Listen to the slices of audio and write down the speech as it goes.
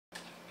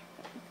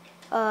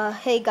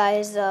Hey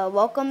guys,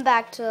 welcome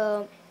back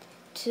to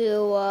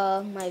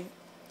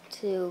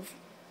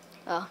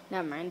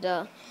never mind.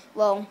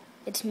 Well,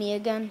 it's me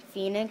again,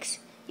 Phoenix.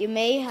 You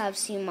may have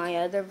seen my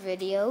other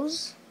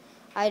videos.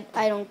 I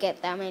don't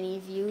get that many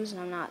views.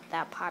 I'm not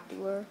that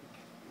popular.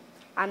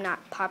 I'm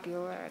not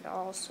popular at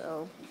all.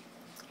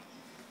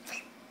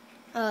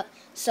 I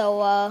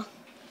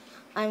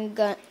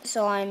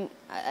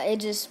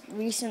just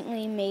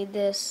recently made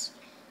this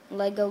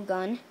Lego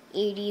gun,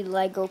 80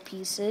 Lego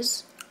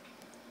pieces.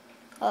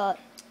 I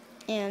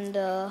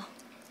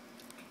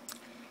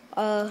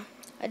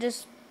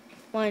just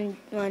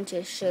wanted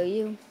to show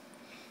you.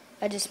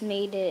 I just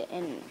made it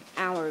an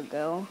hour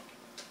ago,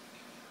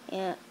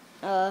 and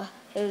it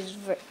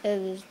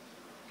was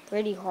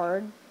pretty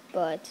hard,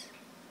 but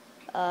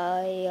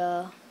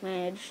I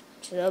managed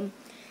to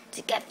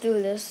get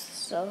through this.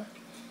 So,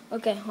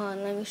 okay, hold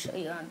on, let me show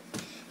you.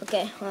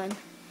 Okay, hold on.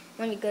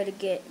 Let me go to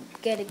get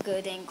a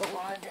good angle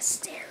on the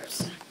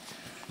stairs.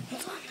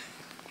 Hold on.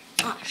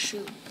 Ah,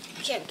 shoot.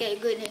 Can't get a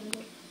good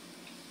angle.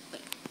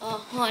 Wait,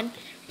 hold on.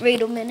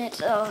 Wait a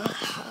minute.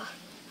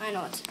 I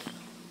know what to do.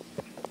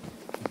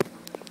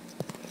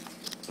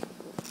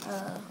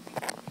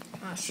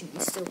 Oh, shoot. You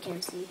still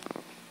can't see.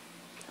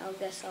 I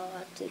guess I'll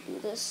have to do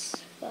this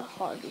the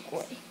hard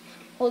way.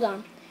 Hold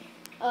on.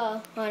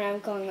 Hold on.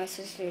 I'm calling my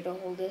sister to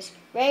hold this.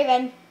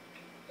 Raven.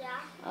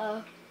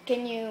 Yeah?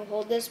 Can you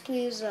hold this,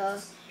 please?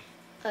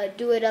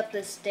 Do it up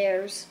the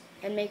stairs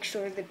and make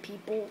sure the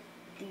people,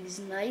 these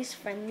nice,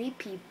 friendly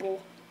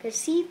people, can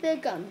see the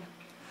gun.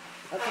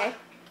 Okay?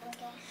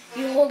 Okay.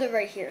 You hold it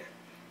right here.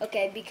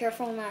 Okay, be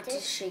careful not to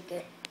shake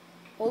it.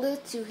 Hold it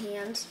with 2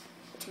 hands.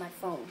 It's my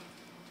phone.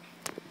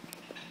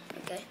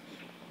 Okay.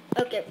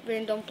 Okay,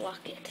 Brandon, don't block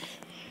it.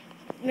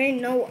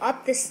 Brandon, no,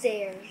 up the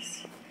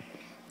stairs.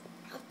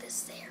 Up the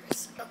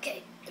stairs.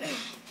 Okay.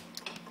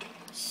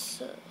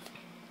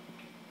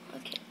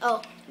 Okay.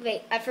 Oh,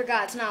 wait, I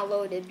forgot it's not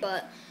loaded,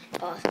 but,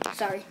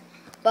 sorry.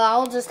 But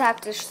I'll just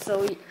have to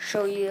show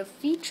you the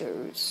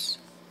features.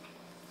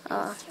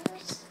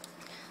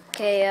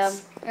 Okay,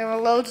 it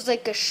loads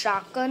like a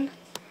shotgun,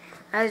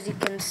 as you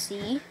can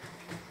see.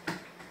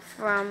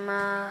 From,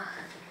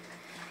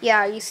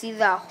 yeah, you see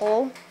that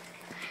hole?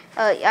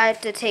 I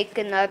have to take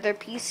another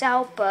piece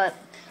out, but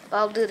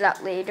I'll do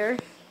that later.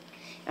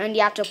 And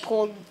you have to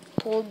pull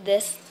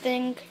this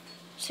thing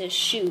to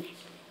shoot.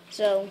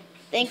 So,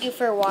 thank you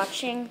for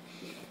watching,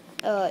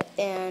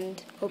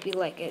 and hope you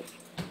like it.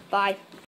 Bye.